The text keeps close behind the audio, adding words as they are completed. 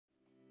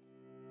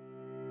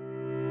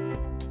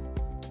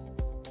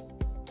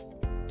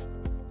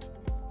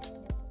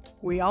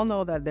We all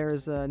know that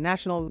there's a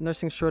national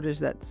nursing shortage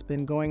that's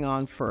been going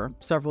on for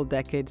several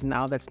decades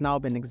now, that's now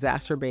been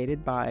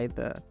exacerbated by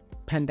the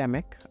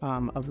pandemic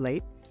of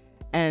late.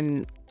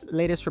 And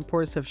latest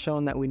reports have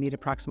shown that we need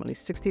approximately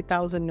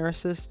 60,000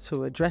 nurses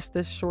to address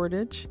this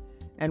shortage.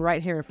 And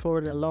right here in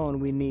Florida alone,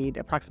 we need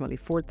approximately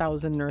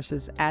 4,000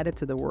 nurses added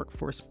to the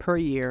workforce per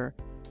year,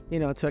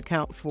 to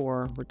account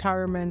for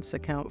retirements,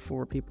 account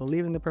for people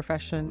leaving the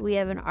profession. We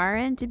have an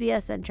RN to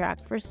BSN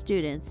track for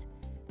students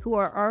who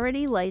are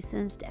already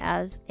licensed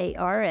as a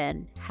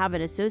RN, have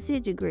an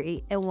associate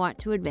degree, and want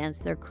to advance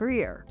their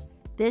career.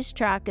 This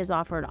track is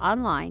offered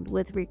online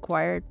with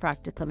required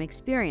practicum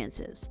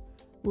experiences.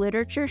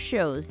 Literature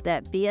shows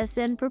that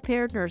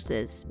BSN-prepared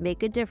nurses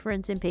make a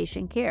difference in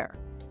patient care.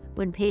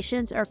 When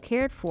patients are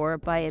cared for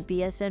by a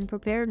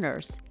BSN-prepared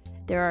nurse,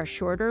 there are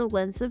shorter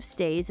lengths of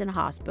stays in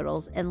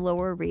hospitals and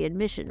lower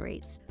readmission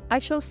rates. I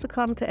chose to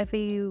come to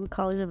FAU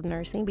College of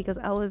Nursing because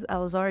I was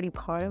already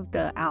part of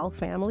the OWL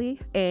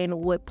family, and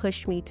what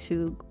pushed me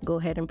to go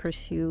ahead and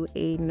pursue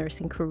a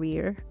nursing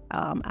career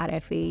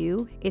at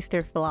FAU is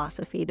their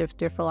philosophy,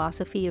 their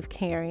philosophy of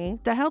caring.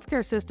 The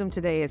healthcare system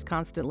today is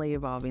constantly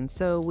evolving,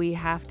 so we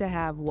have to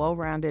have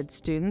well-rounded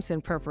students in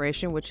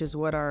preparation, which is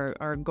what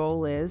our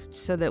goal is,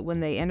 so that when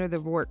they enter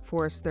the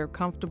workforce, they're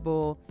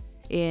comfortable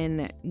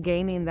in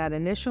gaining that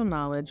initial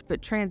knowledge,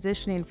 but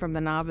transitioning from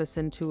a novice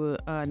into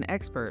an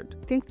expert.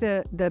 I think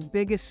the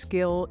biggest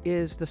skill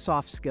is the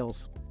soft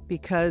skills,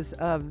 because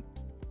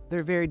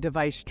they're very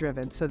device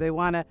driven. So they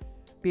want to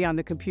be on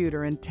the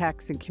computer and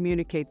text and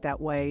communicate that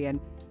way. And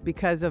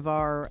because of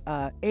our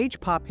age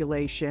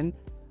population,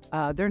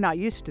 they're not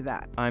used to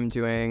that. I'm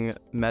doing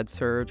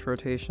med-surg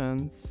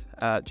rotations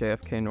at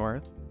JFK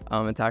North.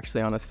 It's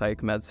actually on a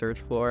psych med-surg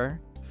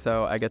floor.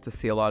 So I get to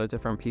see a lot of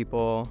different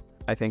people.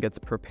 I think it's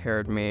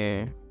prepared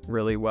me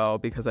really well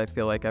because I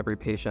feel like every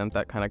patient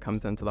that kind of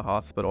comes into the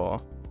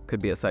hospital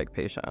could be a psych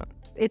patient.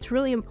 It's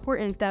really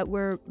important that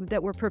we're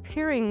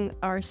preparing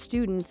our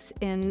students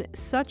in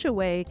such a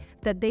way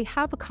that they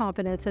have a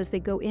confidence as they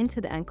go into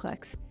the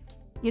NCLEX.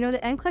 The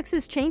NCLEX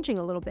is changing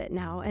a little bit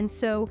now, and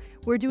so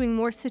we're doing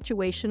more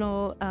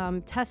situational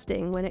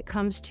testing when it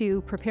comes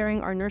to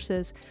preparing our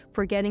nurses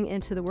for getting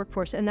into the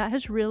workforce, and that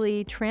has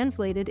really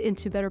translated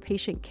into better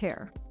patient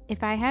care.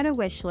 If I had a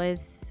wish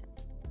list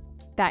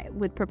that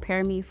would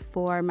prepare me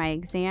for my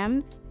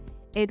exams,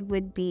 it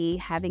would be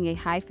having a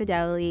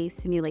high-fidelity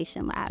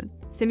simulation lab.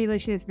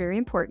 Simulation is very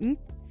important.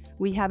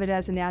 We have it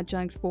as an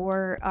adjunct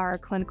for our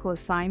clinical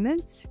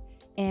assignments,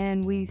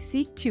 and we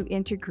seek to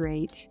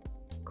integrate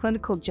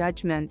clinical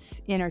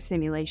judgments in our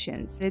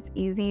simulations. It's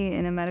easy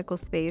in a medical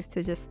space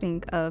to just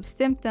think of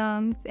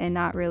symptoms and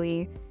not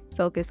really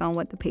focus on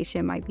what the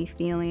patient might be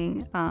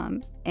feeling,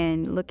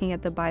 and looking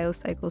at the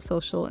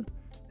biopsychosocial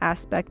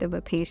aspect of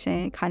a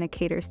patient kind of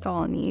caters to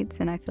all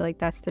needs, and I feel like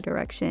that's the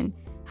direction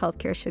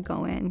healthcare should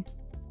go in.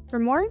 For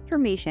more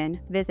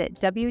information, visit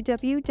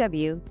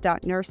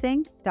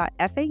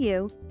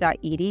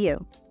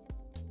www.nursing.fau.edu.